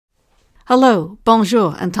Hello,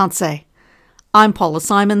 bonjour, and tanse. I'm Paula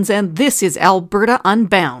Simons, and this is Alberta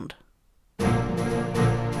Unbound.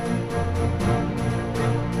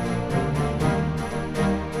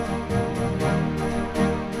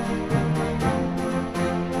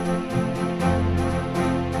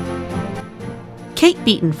 Kate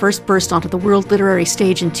Beaton first burst onto the world literary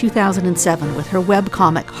stage in 2007 with her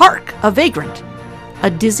webcomic Hark! A Vagrant, a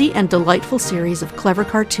dizzy and delightful series of clever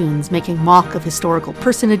cartoons making mock of historical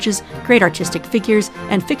personages, great artistic figures,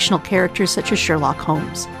 and fictional characters such as Sherlock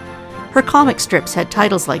Holmes. Her comic strips had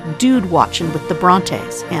titles like Dude Watchin' with the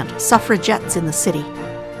Brontes and Suffragettes in the City.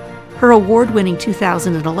 Her award-winning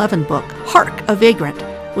 2011 book, Hark! A Vagrant,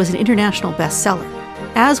 was an international bestseller,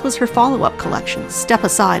 as was her follow-up collection, Step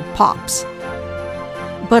Aside, Pops.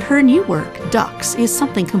 But her new work, Ducks, is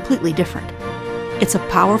something completely different. It's a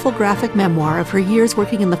powerful graphic memoir of her years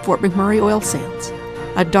working in the Fort McMurray oil sands,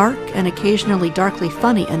 a dark and occasionally darkly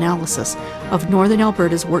funny analysis of Northern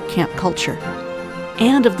Alberta's work camp culture,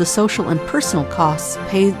 and of the social and personal costs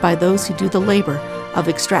paid by those who do the labor of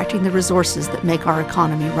extracting the resources that make our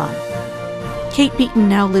economy run. Kate Beaton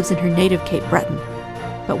now lives in her native Cape Breton,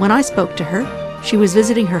 but when I spoke to her, she was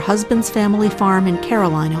visiting her husband's family farm in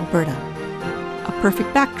Caroline, Alberta. A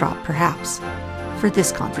perfect backdrop, perhaps, for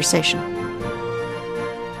this conversation.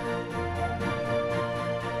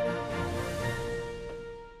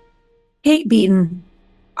 Kate Beaton,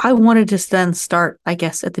 I wanted to then start, I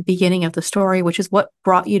guess, at the beginning of the story, which is what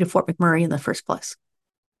brought you to Fort McMurray in the first place.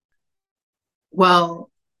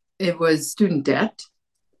 Well, it was student debt.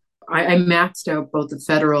 I maxed out both the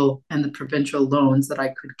federal and the provincial loans that I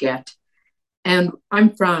could get. And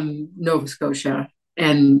I'm from Nova Scotia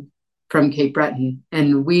and from Cape Breton,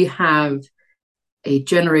 and we have a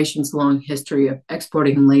generations long history of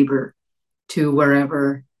exporting labor to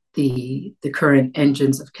wherever the current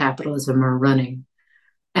engines of capitalism are running.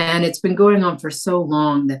 And it's been going on for so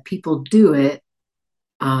long that people do it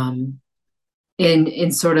um,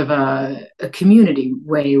 in sort of a community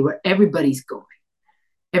way where everybody's going.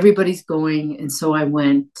 Everybody's going. And so I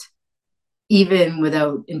went, even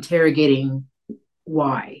without interrogating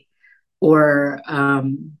why or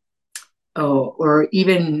or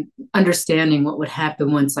even understanding what would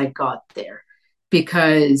happen once I got there,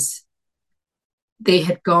 because they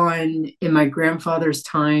had gone in my grandfather's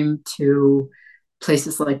time to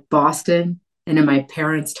places like Boston, and in my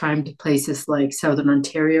parents' time to places like Southern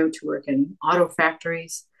Ontario to work in auto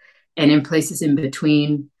factories, and in places in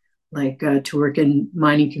between, like to work in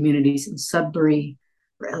mining communities in Sudbury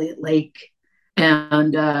or Elliott Lake.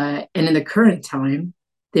 And in the current time,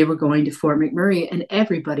 they were going to Fort McMurray, and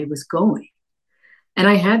everybody was going. And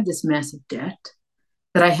I had this massive debt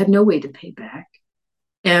that I had no way to pay back.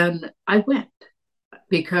 And I went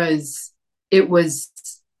because it was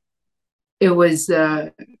it was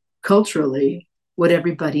culturally what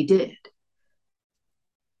everybody did.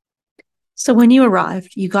 So when you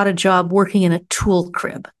arrived, you got a job working in a tool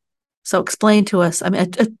crib. So explain to us,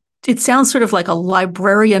 it sounds sort of like a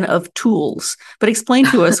librarian of tools, but explain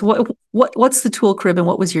to us what's the tool crib and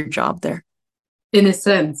what was your job there? In a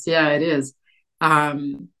sense, yeah, it is.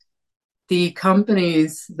 Um, the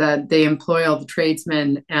companies that they employ all the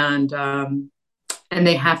tradesmen, and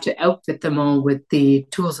they have to outfit them all with the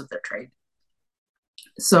tools of their trade.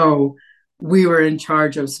 So we were in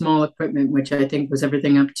charge of small equipment, which I think was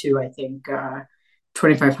everything up to, I think,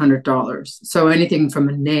 $2,500. So anything from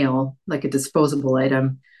a nail, like a disposable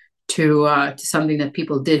item, to something that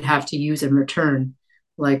people did have to use in return,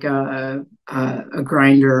 like a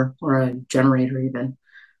grinder or a generator, even.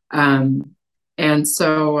 Um, and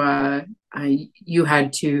so you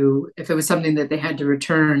had to, if it was something that they had to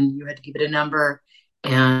return, you had to give it a number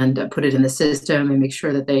and put it in the system and make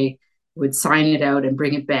sure that they would sign it out and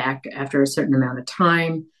bring it back after a certain amount of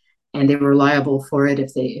time. And they were liable for it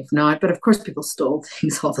if not. But of course, people stole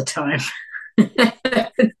things all the time.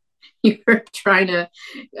 You were trying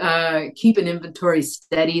to keep an inventory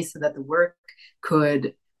steady so that the work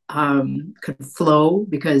could could flow,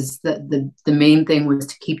 because the main thing was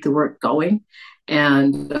to keep the work going,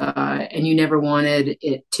 and you never wanted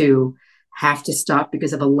it to have to stop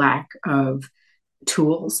because of a lack of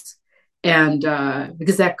tools, and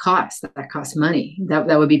because that costs money.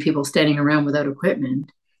 That would be people standing around without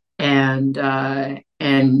equipment and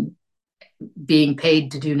being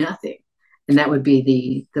paid to do nothing, and that would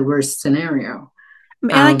be the worst scenario.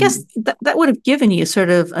 And I guess um, that would have given you sort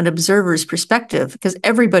of an observer's perspective because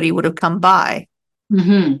everybody would have come by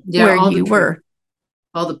yeah, where you were.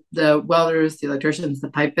 all the welders, the electricians, the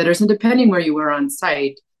pipe fitters, and depending where you were on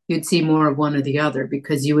site, you'd see more of one or the other,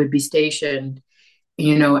 because you would be stationed,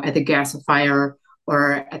 at the gasifier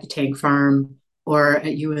or at the tank farm or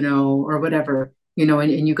at UNO or whatever,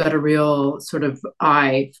 and you got a real sort of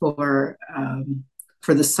eye for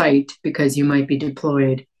the site because you might be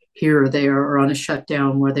deployed here or there or on a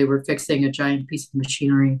shutdown where they were fixing a giant piece of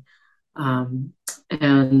machinery. Um,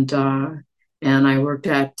 and I worked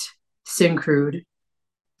at Syncrude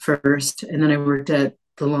first, and then I worked at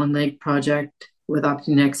the Long Lake project with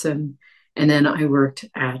OptiNexon, and then I worked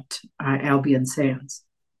at Albion Sands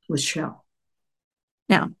with Shell.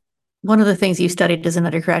 Now, one of the things you studied as an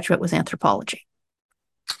undergraduate was anthropology.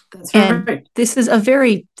 That's right. And this is a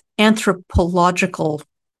very anthropological,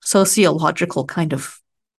 sociological kind of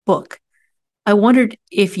book. I wondered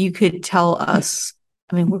if you could tell us.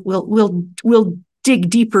 I mean, we'll dig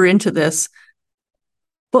deeper into this,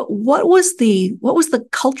 but what was the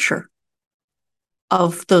culture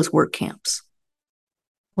of those work camps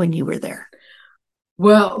when you were there?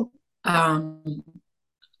 Well,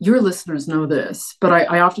 your listeners know this, but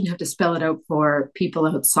I often have to spell it out for people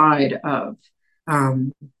outside of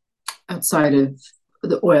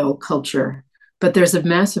the oil culture. But there's a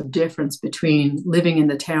massive difference between living in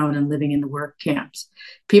the town and living in the work camps.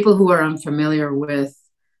 People who are unfamiliar with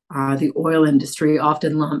the oil industry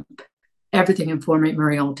often lump everything in Fort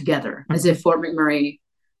McMurray all together, as if Fort McMurray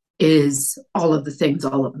is all of the things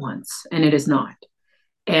all at once, and it is not.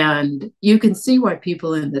 And you can see why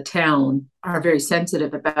people in the town are very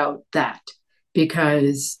sensitive about that,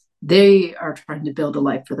 because they are trying to build a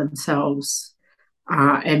life for themselves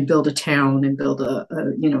and build a town and build a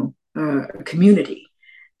community,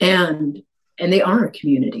 and they are a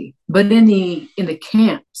community. But in the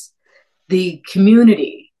camps, the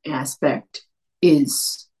community aspect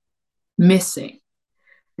is missing,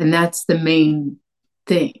 and that's the main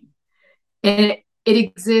thing. And it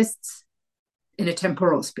exists in a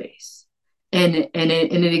temporal space, and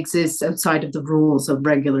it exists outside of the rules of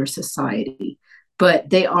regular society. But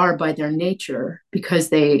they are, by their nature, because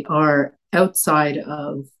they are outside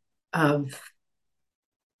of a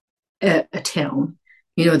town.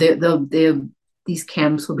 These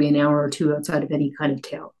camps will be an hour or two outside of any kind of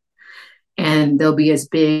town, and they'll be as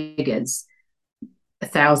big as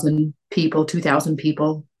 1,000 people, 2,000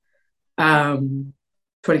 people,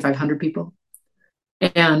 2,500 people.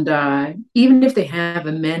 And even if they have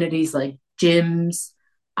amenities like gyms,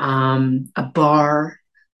 a bar,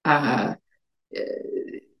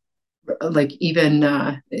 like even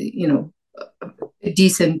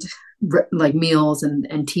decent like meals and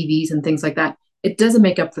TVs and things like that, it doesn't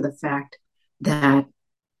make up for the fact that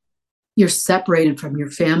you're separated from your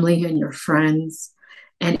family and your friends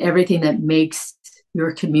and everything that makes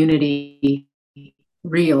your community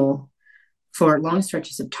real for long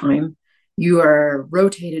stretches of time. You are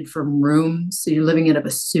rotated from rooms, so you're living out of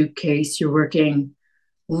a suitcase. You're working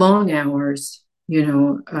long hours,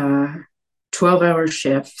 12-hour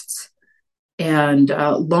shifts, and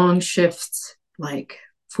long shifts like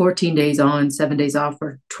 14 days on, 7 days off,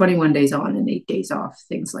 or 21 days on and 8 days off,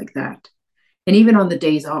 things like that. And even on the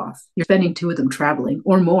days off, you're spending 2 of them traveling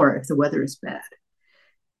or more if the weather is bad.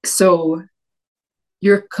 So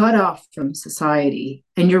you're cut off from society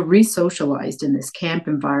and you're re-socialized in this camp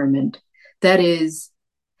environment that is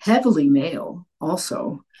heavily male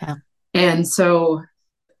also. Yeah. And so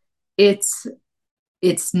it's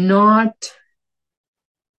just not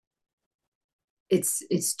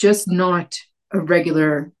a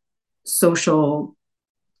regular social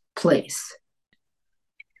place.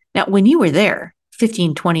 Now, when you were there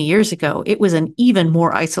 15, 20 years ago, it was an even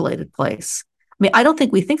more isolated place. I mean, I don't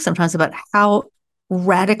think we think sometimes about how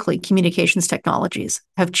radically communications technologies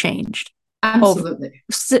have changed. Absolutely.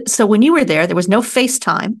 So when you were there was no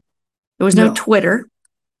FaceTime, there was no Twitter,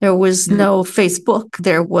 there was no Facebook,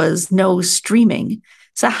 there was no streaming.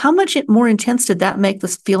 So how much more intense did that make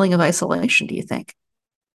this feeling of isolation, do you think?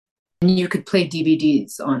 And you could play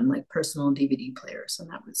DVDs on like personal DVD players, and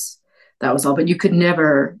that was all. But you could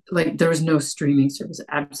never, like, there was no streaming service,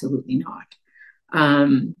 absolutely not.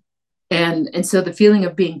 And so the feeling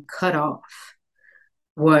of being cut off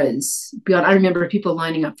was beyond. I remember people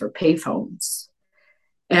lining up for payphones,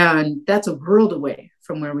 and that's a world away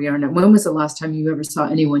from where we are now. When was the last time you ever saw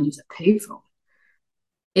anyone use a payphone?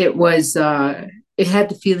 It was, it had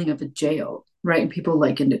the feeling of a jail, right? And people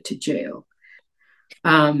likened it to jail.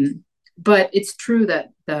 But it's true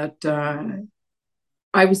that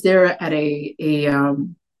I was there at a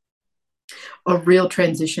real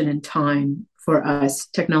transition in time for us,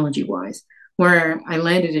 technology-wise, where I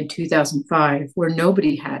landed in 2005, where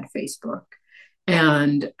nobody had Facebook,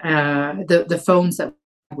 and the phones that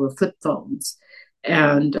were flip phones,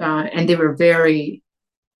 and they were very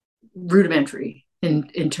rudimentary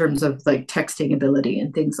in terms of like texting ability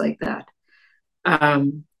and things like that.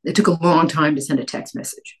 it took a long time to send a text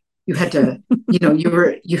message. You had to,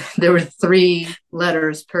 there were 3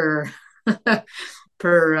 letters per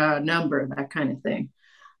per number, that kind of thing.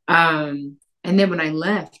 And then when I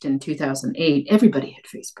left in 2008, everybody had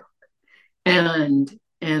Facebook,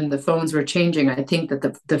 and the phones were changing. I think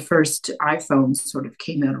that the first iPhones sort of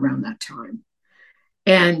came out around that time,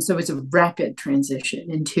 and so it was a rapid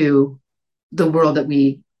transition into the world that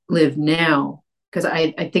we live now. Because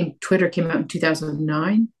I think Twitter came out in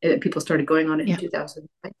 2009. People started going on it in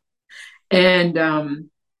 2009, and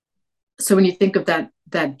so when you think of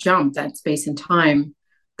that jump, that space and time,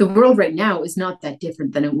 the world right now is not that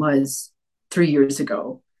different than it was 3 years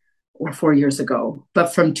ago or 4 years ago.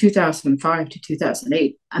 But from 2005 to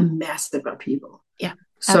 2008, a massive upheaval. Yeah,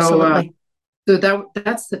 absolutely. So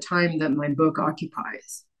that's the time that my book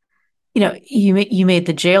occupies. You made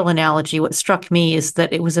the jail analogy. What struck me is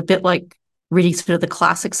that it was a bit like reading sort of the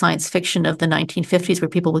classic science fiction of the 1950s, where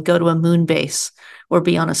people would go to a moon base or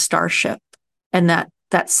be on a starship, and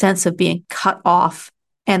that sense of being cut off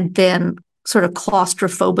and then sort of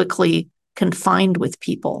claustrophobically confined with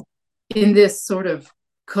people. In this sort of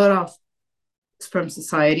cut off from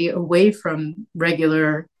society, away from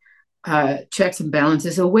regular checks and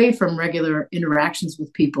balances, away from regular interactions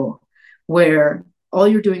with people, where all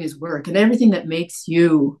you're doing is work, and everything that makes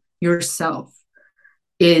you yourself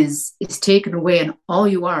is taken away, and all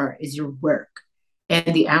you are is your work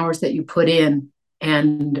and the hours that you put in,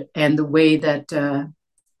 and the way that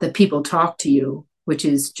the people talk to you, which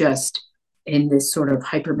is just in this sort of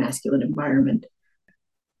hyper-masculine environment.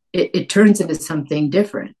 It turns into something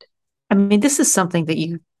different. I mean, this is something that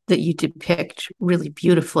you depict really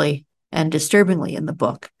beautifully and disturbingly in the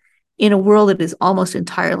book, in a world that is almost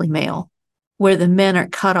entirely male, where the men are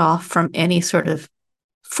cut off from any sort of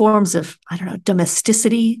forms of, I don't know,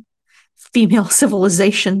 domesticity, female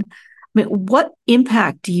civilization. I mean, what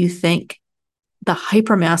impact do you think the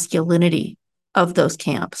hypermasculinity of those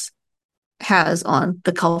camps has on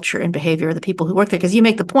the culture and behavior of the people who work there? Because you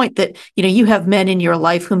make the point that, you have men in your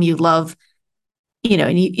life whom you love,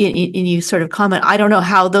 and you sort of comment, I don't know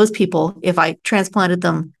how those people, if I transplanted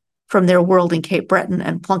them from their world in Cape Breton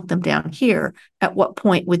and plunked them down here, at what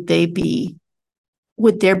point would their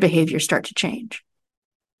behavior start to change?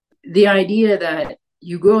 The idea that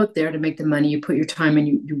you go out there to make the money, you put your time and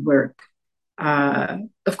you work.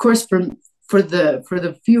 Of course, for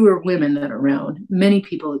the fewer women that are around, many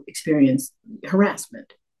people experience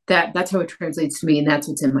harassment. That's how it translates to me, and that's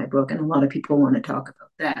what's in my book. And a lot of people want to talk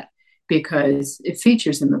about that because it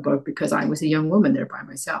features in the book, because I was a young woman there by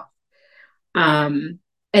myself. And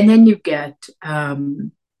then you get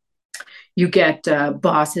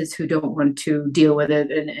bosses who don't want to deal with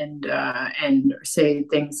it and say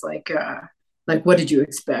things like what did you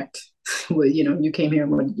expect? Well, you came here,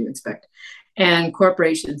 and what did you expect? And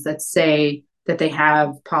corporations that say that they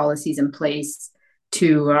have policies in place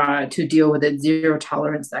to deal with it, zero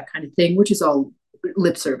tolerance, that kind of thing, which is all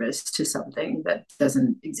lip service to something that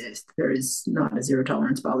doesn't exist. There is not a zero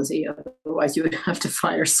tolerance policy. Otherwise, you would have to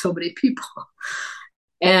fire so many people.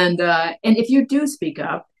 And if you do speak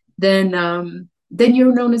up, then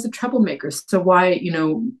you're known as a troublemaker. So why,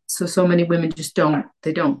 so many women just don't.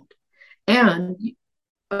 They don't. And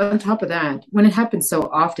on top of that, when it happens so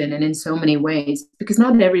often and in so many ways, because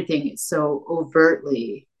not everything is so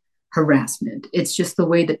overtly harassment, it's just the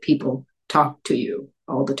way that people talk to you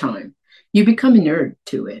all the time. You become inured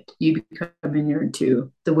to it. You become inured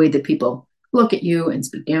to the way that people look at you and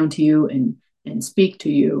speak down to you and speak to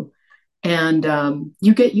you. And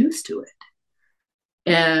you get used to it.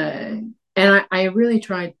 And I really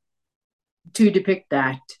tried to depict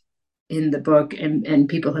that in the book, and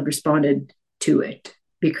people have responded to it,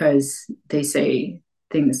 because they say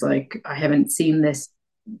things like, I haven't seen this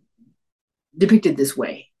depicted this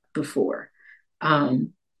way before.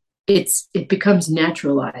 It becomes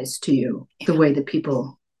naturalized to you, the way that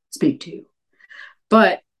people speak to you.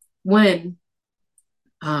 But when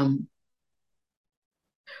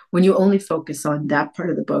you only focus on that part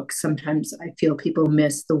of the book, sometimes I feel people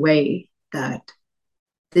miss the way that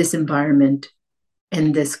this environment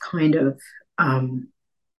and this kind of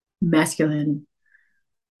masculine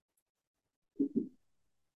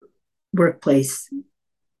workplace,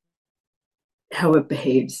 how it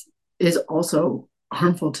behaves, is also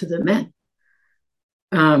harmful to the men,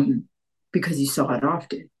 because you saw it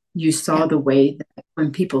often. You saw the way that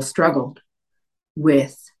when people struggled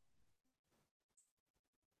with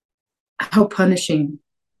how punishing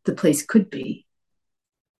the place could be.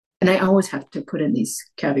 And I always have to put in these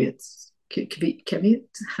caveats.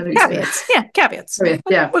 Caveats? How do you caveats. Say that? Yeah, caveats.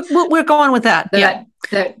 Yeah. We're going with that. That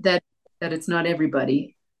it's not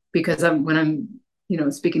everybody, because when I'm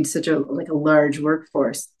speaking to such a large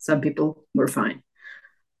workforce, some people were fine.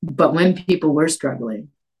 But when people were struggling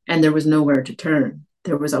and there was nowhere to turn,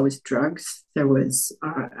 there was always drugs, there was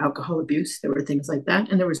alcohol abuse, there were things like that,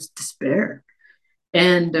 and there was despair.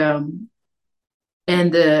 And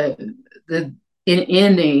and the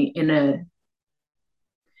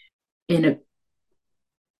in a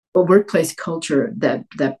workplace culture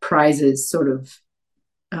that prizes sort of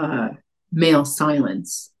uh, male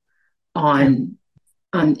silence on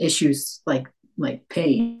issues like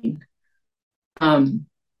pain, um,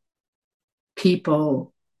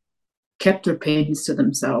 people kept their pains to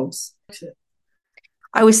themselves.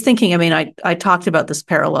 I was thinking, I mean, I talked about this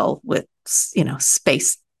parallel with,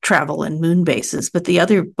 space travel and moon bases, but the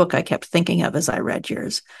other book I kept thinking of as I read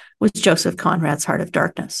yours was Joseph Conrad's Heart of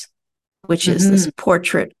Darkness, which is this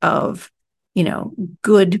portrait of,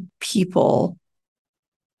 good people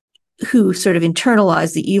who sort of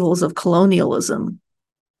internalize the evils of colonialism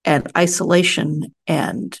and isolation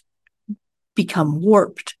and become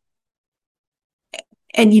warped.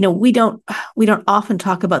 And, we don't often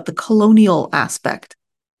talk about the colonial aspect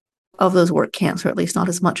of those work camps, or at least not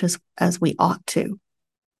as much as we ought to.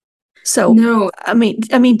 So, no, I mean,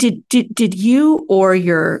 did you or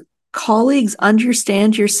your colleagues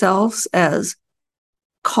understand yourselves as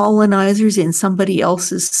colonizers in somebody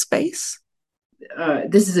else's space?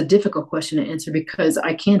 This is a difficult question to answer because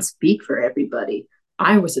I can't speak for everybody.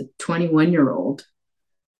 I was a 21-year-old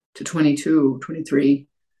to 22, 23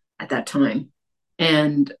 at that time,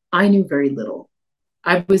 and I knew very little.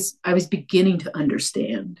 I was beginning to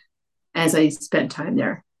understand as I spent time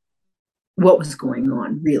there what was going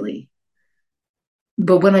on, really.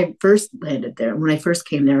 But when I first landed there, when I first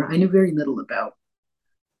came there, I knew very little about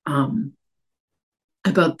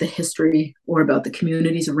the history or about the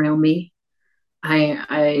communities around me.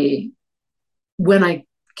 I when I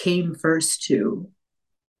came first to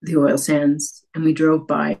the oil sands and we drove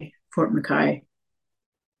by Fort McKay,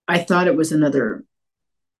 I thought it was another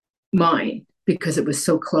mine because it was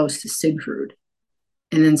so close to Syncrude.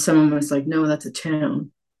 And then someone was like, no, that's a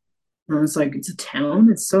town. And I was like, it's a town?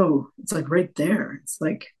 It's like right there. It's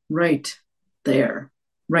like right there,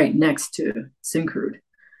 right next to Syncrude.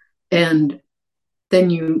 And then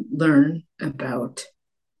you learn about,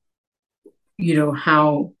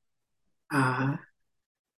 how how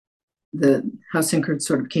Syncrude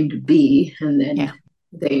sort of came to be. And then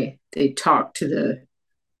they talked to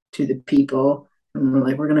the people and we're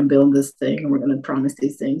like, we're going to build this thing and we're going to promise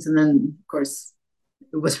these things. And then, of course,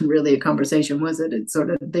 it wasn't really a conversation, was it? It's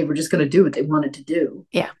sort of, they were just going to do what they wanted to do.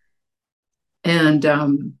 Yeah.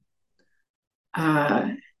 And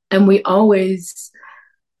we always,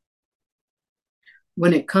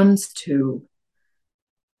 when it comes to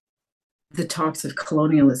the talks of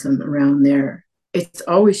colonialism around there, it's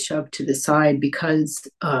always shoved to the side because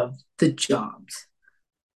of the jobs.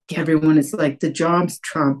 Yeah. Everyone is like, the jobs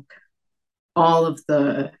trump all of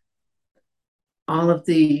the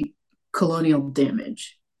colonial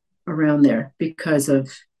damage around there because of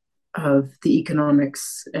the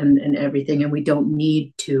economics and everything. And we don't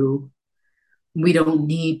need to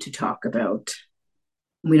talk about,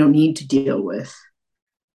 we don't need to deal with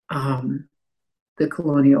the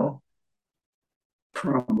colonial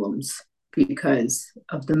problems because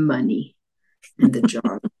of the money and the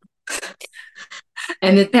job.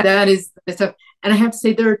 And that is stuff. And I have to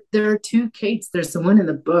say, there are two Kates. There's the one in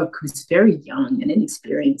the book who's very young and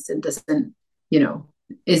inexperienced and doesn't,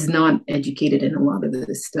 is not educated in a lot of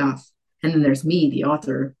this stuff. And then there's me, the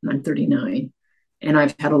author, and I'm 39, and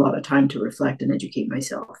I've had a lot of time to reflect and educate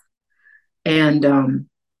myself. And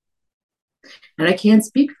I can't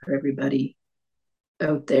speak for everybody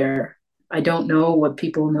out there. I don't know what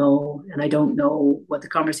people know, and I don't know what the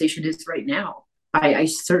conversation is right now. I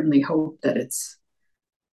certainly hope that it's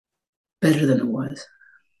better than it was.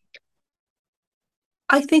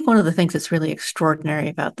 I think one of the things that's really extraordinary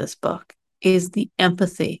about this book is the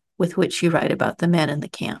empathy with which you write about the men in the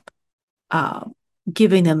camp,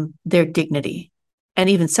 giving them their dignity and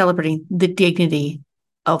even celebrating the dignity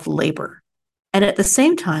of labor. And at the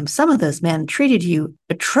same time, some of those men treated you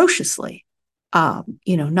atrociously,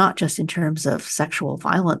 not just in terms of sexual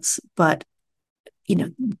violence, but,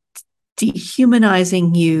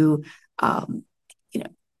 dehumanizing you,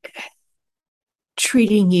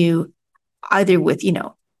 treating you either with,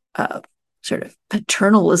 sort of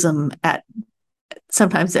paternalism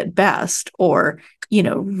sometimes at best, or,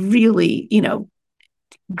 really,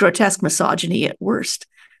 grotesque misogyny at worst.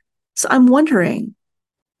 So I'm wondering,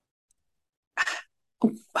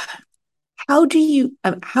 how do you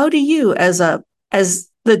as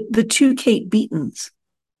the two Kate Beatons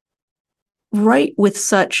write with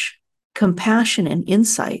such compassion and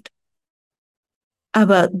insight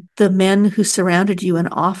about the men who surrounded you and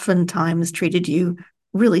oftentimes treated you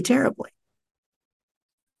really terribly.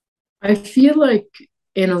 I feel like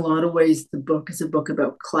in a lot of ways the book is a book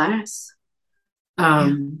about class.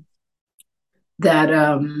 Um, that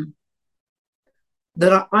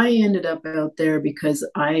that I ended up out there because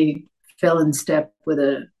I fell in step with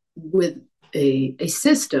a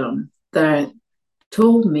system that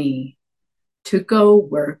told me to go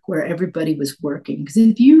work where everybody was working. Because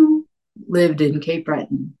if you lived in Cape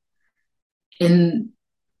Breton in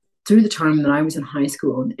through the time that I was in high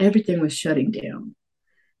school and everything was shutting down,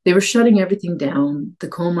 they were shutting everything down. The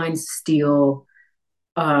coal mines, steel,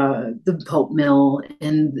 the pulp mill,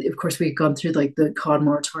 and of course we had gone through like the cod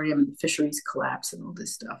moratorium and the fisheries collapse and all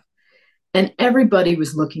this stuff. And everybody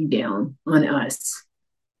was looking down on us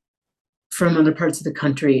from other parts of the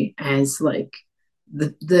country as like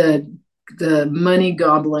the money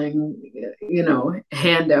gobbling,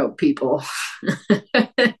 handout people.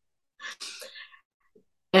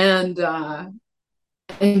 and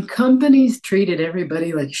and companies treated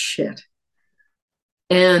everybody like shit.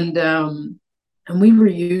 And we were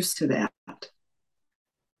used to that.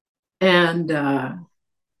 And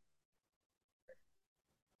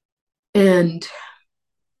and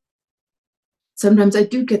sometimes I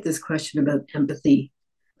do get this question about empathy,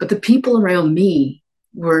 but the people around me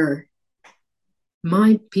were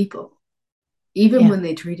my people, even when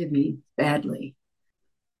they treated me badly.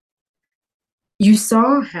 You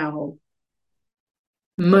saw how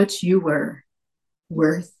much you were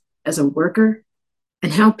worth as a worker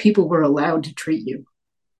and how people were allowed to treat you.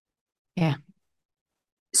 Yeah.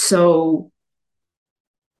 So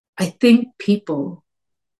I think people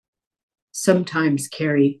sometimes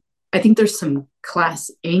I think there's some class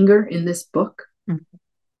anger in this book. Mm-hmm.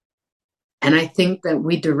 And I think that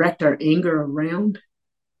we direct our anger around.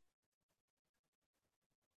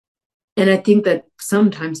 And I think that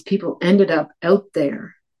sometimes people ended up out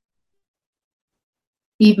there,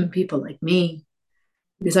 even people like me,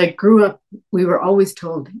 because I grew up, we were always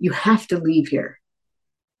told, you have to leave here.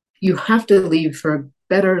 You have to leave for a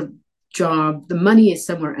better job. The money is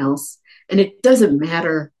somewhere else. And it doesn't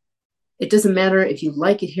matter. It doesn't matter if you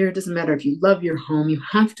like it here. It doesn't matter if you love your home. You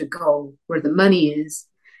have to go where the money is.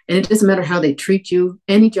 And it doesn't matter how they treat you.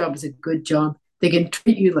 Any job is a good job. They can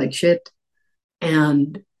treat you like shit.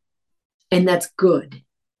 And that's good.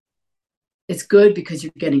 It's good because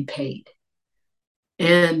you're getting paid.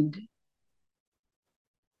 And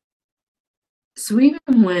so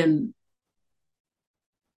even when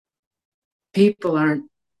people aren't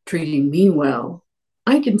treating me well,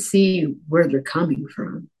 I can see where they're coming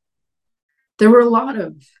from. There were a lot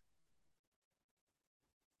of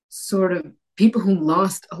sort of people who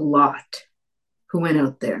lost a lot who went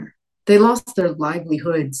out there. They lost their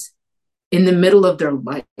livelihoods in the middle of their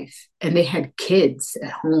life, and they had kids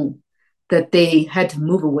at home that they had to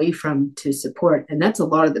move away from to support. And that's a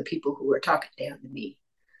lot of the people who were talking down to me,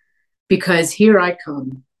 because here I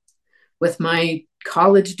come with my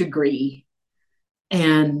college degree,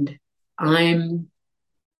 and I'm,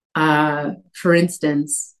 for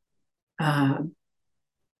instance, I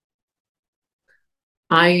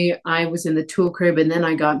was in the tool crib, and then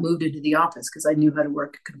I got moved into the office because I knew how to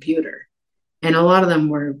work a computer. And a lot of them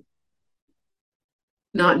were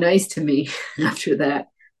not nice to me after that,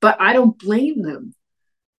 but I don't blame them.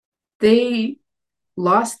 They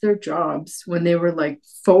lost their jobs when they were like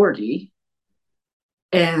 40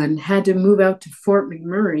 and had to move out to Fort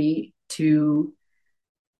McMurray to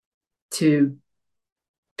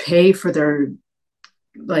pay for their,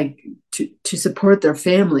 like, to support their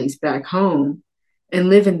families back home and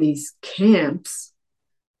live in these camps.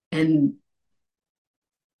 And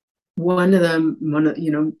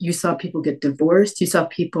you saw people get divorced. You saw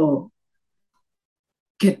people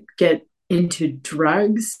get into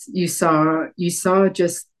drugs. You saw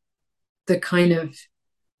just the kind of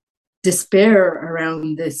despair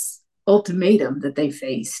around this ultimatum that they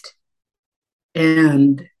faced.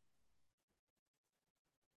 And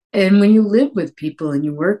when you live with people and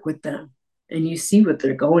you work with them and you see what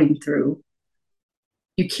they're going through,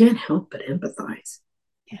 you can't help but empathize.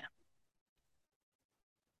 Yeah.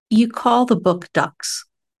 You call the book Ducks.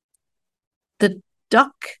 The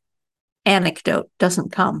duck anecdote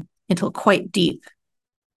doesn't come until quite deep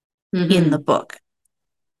in the book.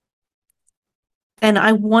 And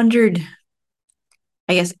I wondered,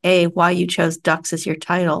 I guess, A, why you chose Ducks as your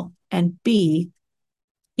title, and B,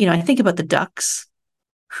 I think about the ducks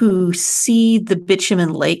who see the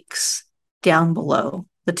bitumen lakes down below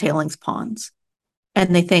the tailings ponds,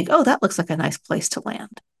 and they think, oh, that looks like a nice place to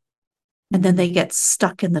land. And then they get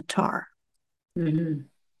stuck in the tar. Mm-hmm.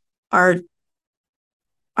 are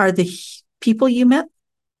the people you met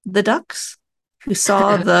the ducks who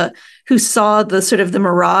saw the sort of the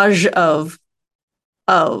mirage of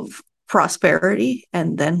prosperity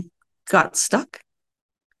and then got stuck?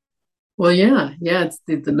 Well, yeah, it's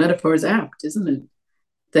the metaphor is apt, isn't it?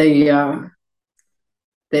 They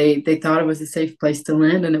they thought it was a safe place to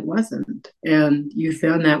land, and it wasn't. And you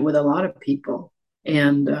found that with a lot of people,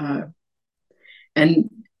 and and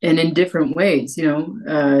and in different ways.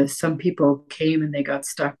 Some people came and they got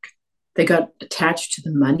stuck. They got attached to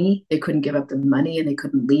the money. They couldn't give up the money, and they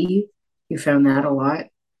couldn't leave. You found that a lot.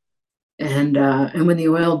 And when the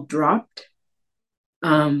oil dropped,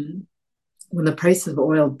 um, when the price of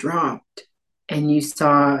oil dropped, and you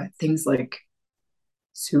saw things like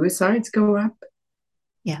suicides go up,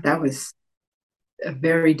 Yeah. that was a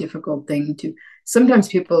very difficult thing to. Sometimes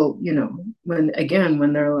people,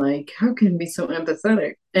 when they're like, how can you be so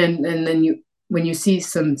empathetic? And then when you see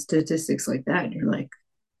some statistics like that, you're like,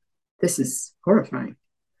 this is horrifying.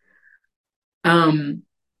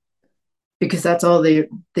 Because that's all they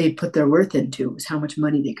put their worth into, was how much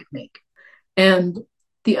money they could make. And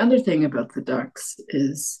the other thing about the ducks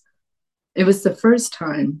is, it was the first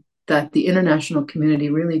time that the international community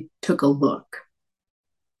really took a look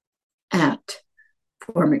at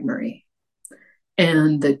Fort McMurray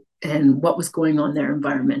and what was going on there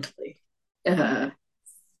environmentally.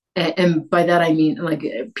 And by that I mean, like,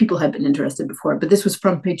 people had been interested before, but this was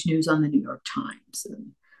front page news on the New York Times,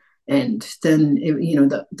 and then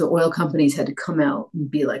the oil companies had to come out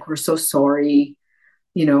and be like, we're so sorry.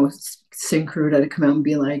 Syncrude had to come out and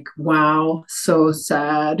be like, wow, so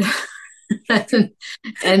sad.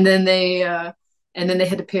 and then they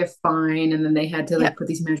had to pay a fine, and then they had to put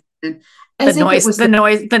these measures in.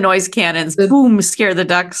 The noise cannons, boom, scare the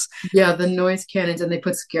ducks. Yeah, the noise cannons, and they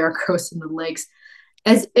put scarecrows in the lakes,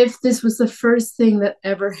 as if this was the first thing that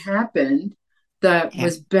ever happened that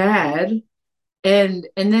was bad. And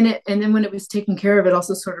then when it was taken care of, it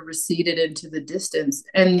also sort of receded into the distance.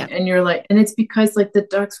 And you're like, and it's because, like, the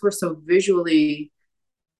ducks were so visually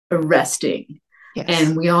arresting. Yes.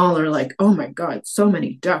 And we all are like, oh my God, so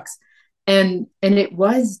many ducks. And it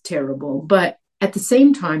was terrible. But at the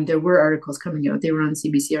same time, there were articles coming out. They were on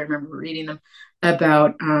CBC. I remember reading them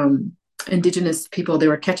about Indigenous people. They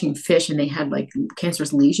were catching fish, and they had like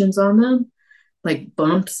cancerous lesions on them, like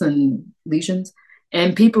bumps and lesions.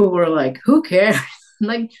 And people were like, who cares?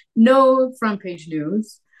 Like, no front page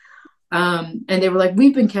news. And they were like,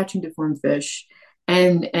 we've been catching deformed fish.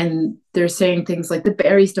 And they're saying things like, the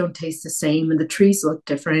berries don't taste the same, and the trees look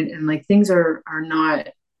different, and like things are not.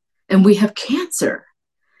 And we have cancer.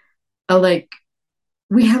 Like,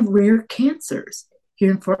 we have rare cancers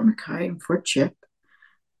here in Fort McKay and Fort Chip,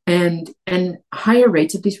 and higher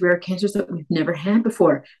rates of these rare cancers that we've never had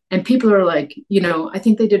before. And people are like, I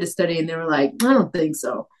think they did a study, and they were like, I don't think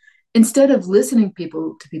so. Instead of listening to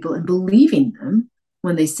people and believing them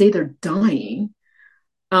when they say they're dying,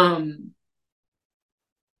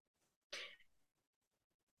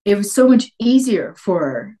 it was so much easier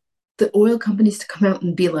for the oil companies to come out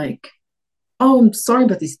and be like, oh, I'm sorry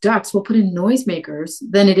about these ducks, we'll put in noisemakers,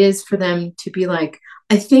 than it is for them to be like,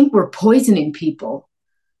 I think we're poisoning people.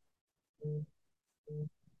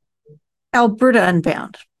 Alberta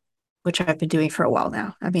Unbound, which I've been doing for a while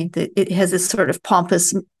now. I mean, it has this sort of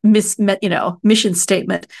pompous mission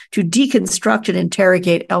statement to deconstruct and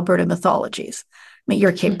interrogate Alberta mythologies. I mean,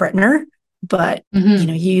 you're a Cape Bretoner, but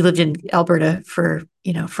you lived in Alberta for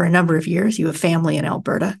a number of years. You have family in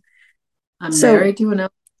Alberta. I'm married to an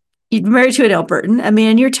Albertan. I mean,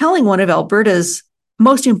 and you're telling one of Alberta's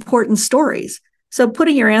most important stories. So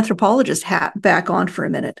putting your anthropologist hat back on for a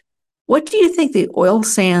minute, what do you think the oil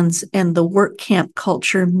sands and the work camp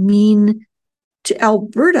culture mean to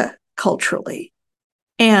Alberta culturally?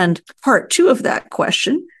 And part two of that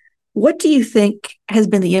question, what do you think has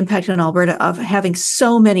been the impact on Alberta of having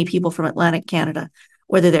so many people from Atlantic Canada,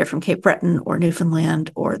 whether they're from Cape Breton or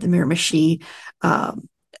Newfoundland or the Miramichi,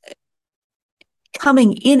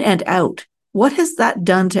 coming in and out? What has that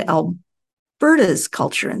done to Alberta's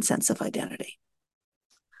culture and sense of identity?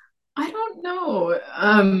 I don't know.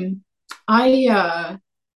 I'm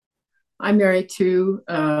married to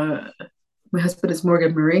my husband is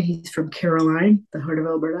Morgan Murray. He's from Caroline, the heart of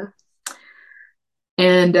Alberta,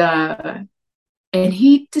 and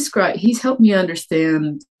he's helped me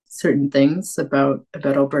understand certain things about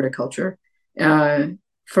Alberta culture.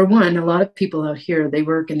 For one, a lot of people out here, they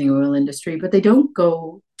work in the oil industry, but they don't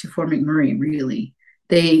go to Fort McMurray really.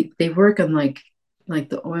 They work on like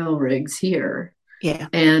the oil rigs here. Yeah.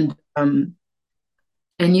 And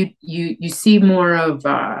you see more of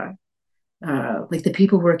like the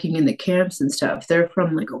people working in the camps and stuff, they're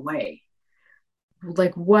from like away.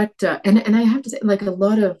 Like what? And I have to say, like a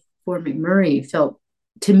lot of Fort McMurray felt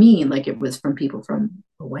to me like it was from people from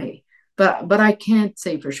away, but I can't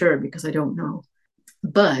say for sure because I don't know.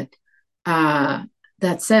 But uh,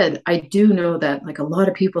 that said, I do know that like a lot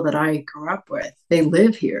of people that I grew up with, they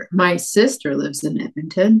live here. My sister lives in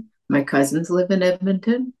Edmonton. My cousins live in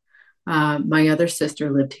Edmonton. My other sister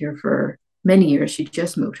lived here for many years. She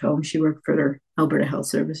just moved home. She worked for Alberta Health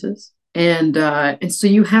Services. And so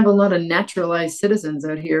you have a lot of naturalized citizens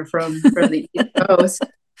out here from the East Coast,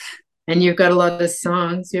 and you've got a lot of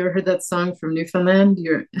songs. You ever heard that song from Newfoundland?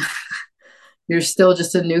 You're still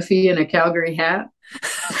just a Newfie in a Calgary hat.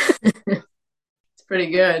 It's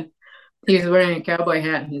pretty good. He was wearing a cowboy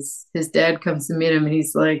hat, and his dad comes to meet him, and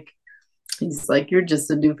he's like, you're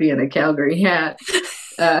just a Newfie in a Calgary hat.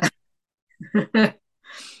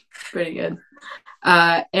 Pretty good.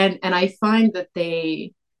 And I find that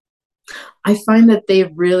they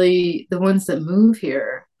really, the ones that move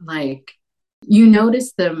here, like you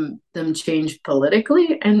notice them change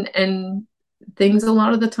politically and things a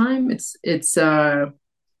lot of the time. It's that's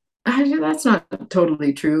not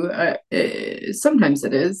totally true. Sometimes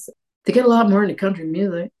it is. They get a lot more into country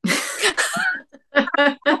music.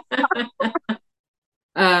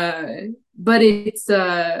 uh, but it's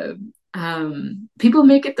people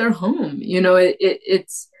make it their home. You know,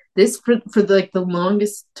 it's this for like the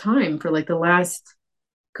longest time, for like the last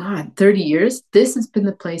God 30 years. This has been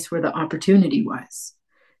the place where the opportunity was.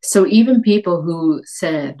 So even people who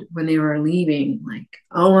said when they were leaving, like,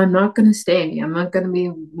 "Oh, I'm not going to stay. I'm not going to be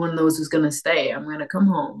one of those who's going to stay. I'm going to come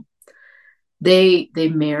home." They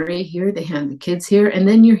marry here, they have the kids here, and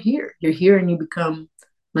then you're here. You're here, and you become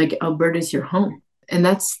like Alberta's your home, and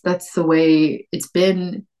that's the way it's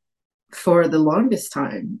been for the longest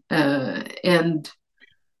time. And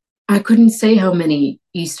I couldn't say how many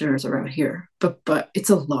Easterners are out here, but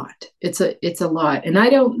it's a lot. It's a lot, and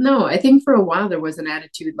I don't know. I think for a while there was an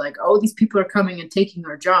attitude like, "Oh, these people are coming and taking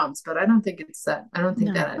our jobs," but I don't think it's that. I don't think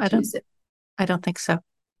No, that attitude is it. I don't think so.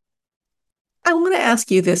 I want to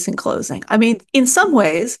ask you this in closing. I mean, in some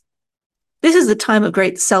ways, this is a time of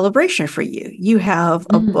great celebration for you. You have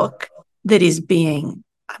a book that is being,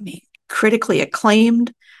 I mean, critically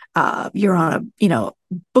acclaimed. You're on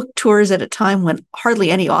book tours at a time when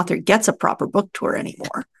hardly any author gets a proper book tour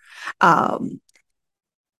anymore. The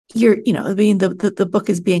book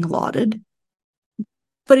is being lauded,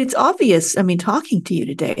 but it's obvious. I mean, talking to you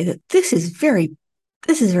today, that this is very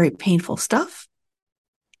painful stuff.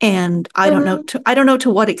 And I don't know to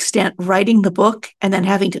what extent writing the book and then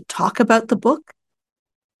having to talk about the book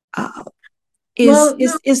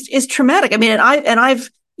is traumatic. I mean, I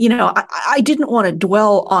didn't want to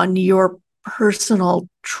dwell on your personal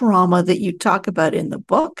trauma that you talk about in the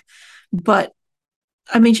book, but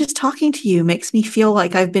I mean, just talking to you makes me feel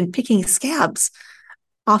like I've been picking scabs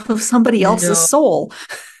off of somebody else's soul.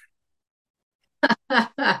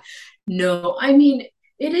 No, I mean,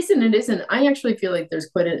 it isn't. It isn't. I actually feel like there's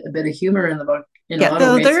quite a bit of humor in the book. In a lot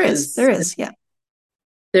of ways, there is. Yeah.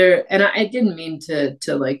 And I didn't mean to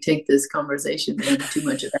like take this conversation into too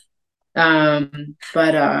much of that.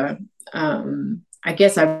 But I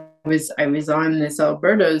guess I was on this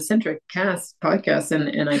Alberta centric podcast,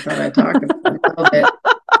 and I thought I'd talk about it a little bit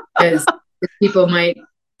because people might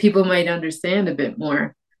understand a bit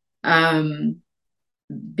more.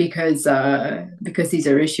 Because these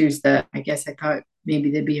are issues that I guess I thought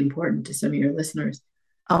maybe they'd be important to some of your listeners.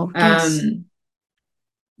 Oh, yes.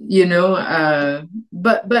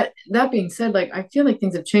 But that being said, like I feel like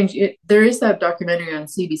things have changed. There is that documentary on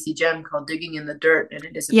CBC Gem called "Digging in the Dirt," and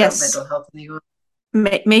it is about mental health in the U.S.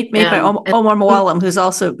 Made by Omar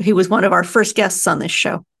Mualim, he was one of our first guests on this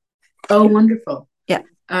show. Oh, wonderful! Yeah.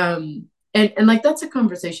 And like that's a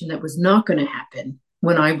conversation that was not going to happen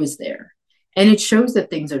when I was there. And it shows that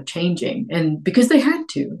things are changing, and because they had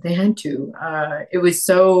to. It was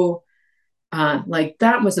so like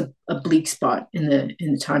that was a bleak spot in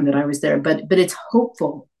the time that I was there. But it's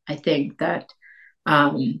hopeful, I think, that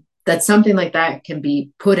that something like that can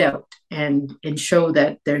be put out and show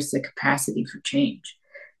that there's the capacity for change.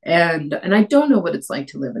 And I don't know what it's like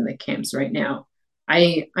to live in the camps right now.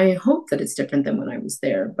 I hope that it's different than when I was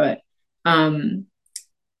there, but I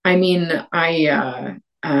mean,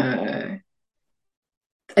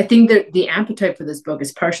 I think that the appetite for this book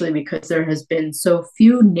is partially because there has been so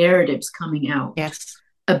few narratives coming out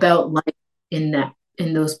about life in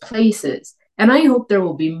those places. And I hope there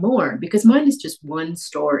will be more, because mine is just one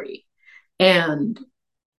story. And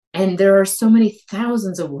there are so many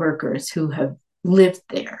thousands of workers who have lived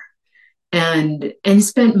there and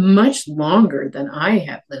spent much longer than I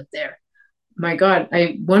have lived there. my God,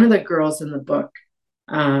 one of the girls in the book,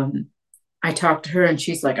 I talked to her and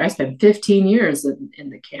she's like, I spent 15 years in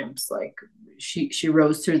the camps. Like she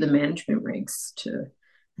rose through the management ranks and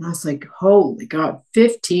I was like, holy God,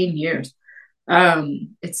 15 years.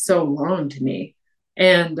 It's so long to me.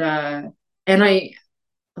 And I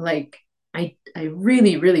like, I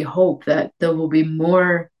really, really hope that there will be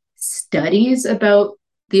more studies about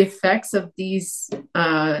the effects of these,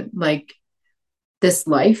 like this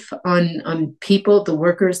life on people, the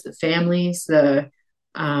workers, the families, the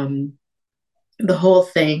whole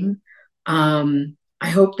thing. I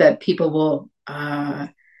hope that people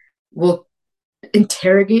will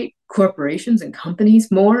interrogate corporations and companies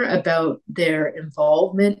more about their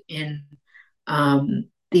involvement in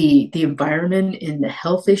the environment, in the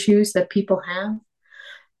health issues that people have,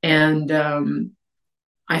 and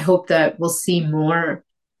I hope that we'll see more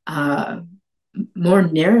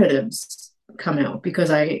narratives come out because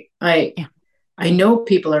I know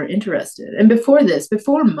people are interested. And before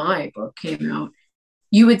my book came out,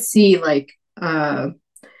 you would see like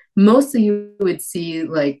mostly you would see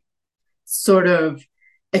like sort of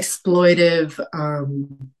exploitive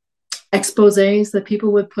exposés that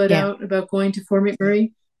people would put out about going to Fort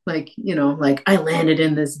McMurray. Like, like I landed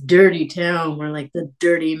in this dirty town where like the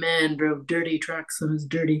dirty men drove dirty trucks and it was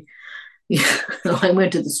dirty. I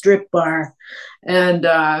went to the strip bar and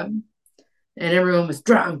everyone was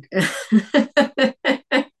drunk and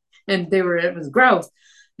it was gross.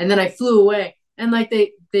 And then I flew away and like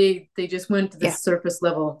they just went to the surface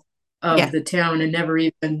level of the town and never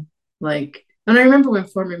even like, and I remember when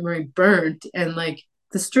Fort McMurray burnt and like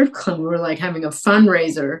the strip club were like having a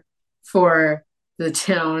fundraiser for the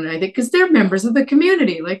town, I think, because they're members of the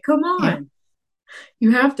community. Like, come on.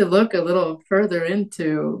 You have to look a little further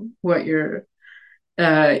into what you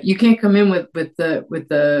can't come in with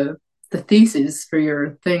the thesis for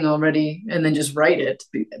your thing already and then just write it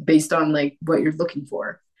based on like what you're looking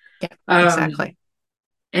for. Exactly.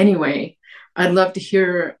 Anyway, I'd love to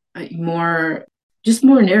hear more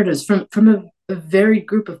narratives from a varied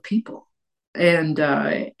group of people. And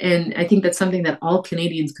I think that's something that all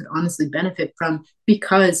Canadians could honestly benefit from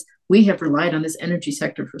because we have relied on this energy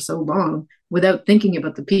sector for so long without thinking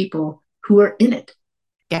about the people who are in it.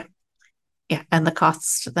 Yeah. And the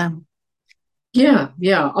costs to them. Yeah.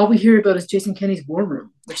 All we hear about is Jason Kenney's war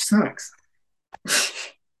room, which sucks.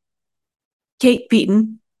 Kate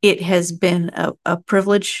Beaton, it has been a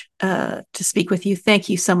privilege to speak with you. Thank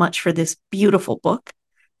you so much for this beautiful book.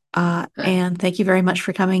 And thank you very much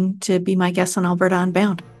for coming to be my guest on Alberta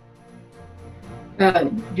Unbound.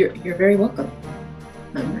 You're very welcome.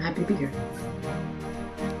 I'm happy to be here.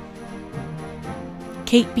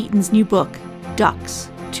 Kate Beaton's new book,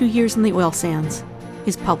 Ducks, 2 Years in the Oil Sands,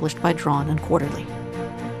 is published by Drawn and Quarterly.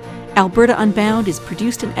 Alberta Unbound is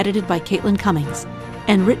produced and edited by Caitlin Cummings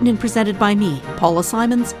and written and presented by me, Paula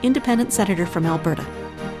Simons, independent senator from Alberta.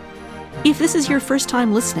 If this is your first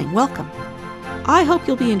time listening, welcome. I hope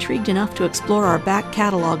you'll be intrigued enough to explore our back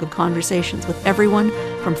catalog of conversations with everyone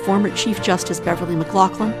from former Chief Justice Beverly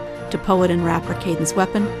McLaughlin to poet and rapper Cadence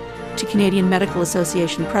Weapon to Canadian Medical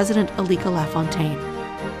Association President Alika Lafontaine.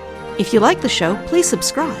 If you like the show, please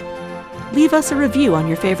subscribe. Leave us a review on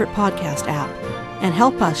your favorite podcast app and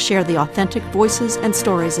help us share the authentic voices and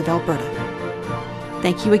stories of Alberta.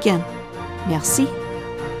 Thank you again. Merci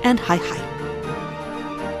and hi hi.